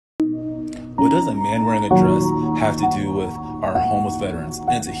What does a man wearing a dress have to do with our homeless veterans?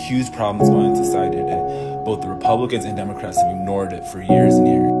 And it's a huge problem that's going on in society today. Both the Republicans and Democrats have ignored it for years and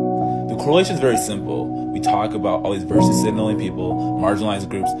years. The correlation is very simple. We talk about all these virtue signaling people, marginalized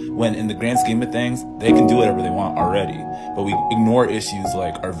groups, when in the grand scheme of things, they can do whatever they want already. But we ignore issues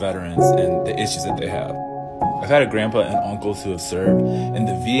like our veterans and the issues that they have. I've had a grandpa and uncles who have served, and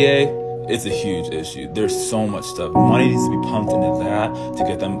the VA, it's a huge issue. There's so much stuff. Money needs to be pumped into that to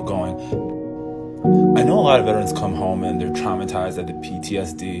get them going. I know a lot of veterans come home and they're traumatized at the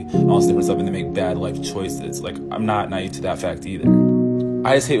PTSD and all this different stuff, and they make bad life choices. Like, I'm not naive to that fact either.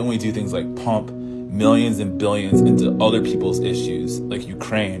 I just hate when we do things like pump millions and billions into other people's issues, like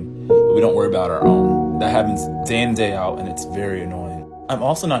Ukraine, but we don't worry about our own. That happens day in, day out, and it's very annoying. I'm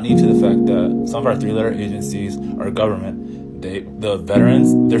also not naive to the fact that some of our three-letter agencies, our government, the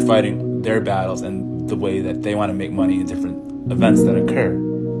veterans, they're fighting their battles and the way that they want to make money in different events that occur.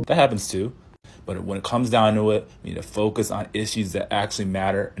 That happens too. But when it comes down to it, we need to focus on issues that actually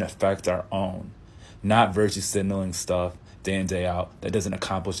matter and affect our own, not virtue signaling stuff day in, day out that doesn't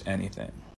accomplish anything.